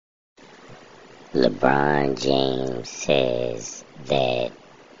LeBron James says that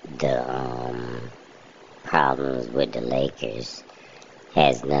the problems with the Lakers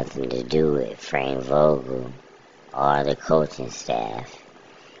has nothing to do with Frank Vogel or the coaching staff.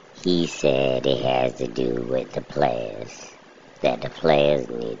 He said it has to do with the players, that the players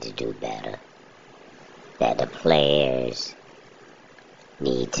need to do better, that the players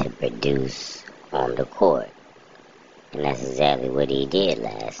need to produce on the court. And that's exactly what he did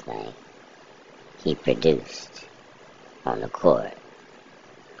last night. He produced on the court.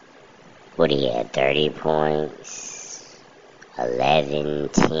 What he had, 30 points, 11,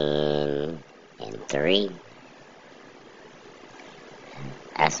 10, and 3.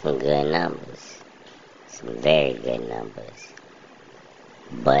 That's some good numbers. Some very good numbers.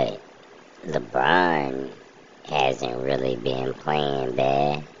 But LeBron hasn't really been playing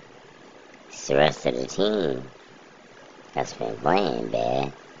bad. It's the rest of the team that's been playing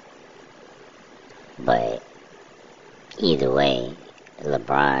bad. But either way,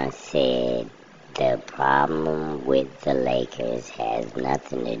 LeBron said the problem with the Lakers has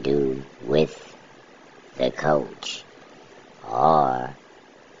nothing to do with the coach or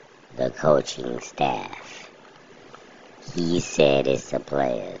the coaching staff. He said it's the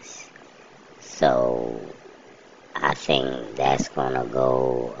players. So I think that's gonna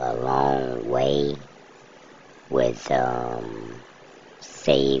go a long way with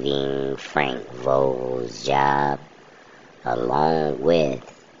saving Frank Vogel's job, along with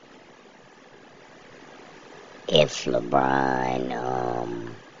if LeBron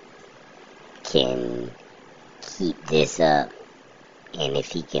can keep this up, and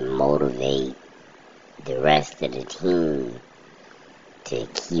if he can motivate the rest of the team to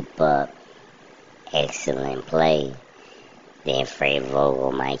keep up excellent play, then Frank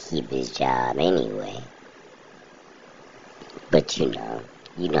Vogel might keep his job anyway. But you know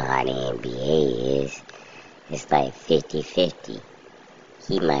how the NBA is. It's like 50-50.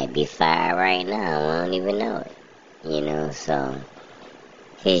 He might be fired right now. I don't even know it. So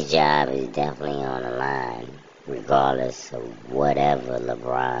his job is definitely on the line, regardless of whatever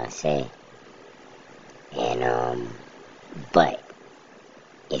LeBron say. And but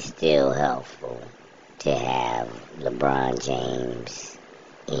it's still helpful to have LeBron James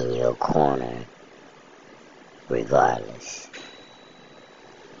in your corner, regardless.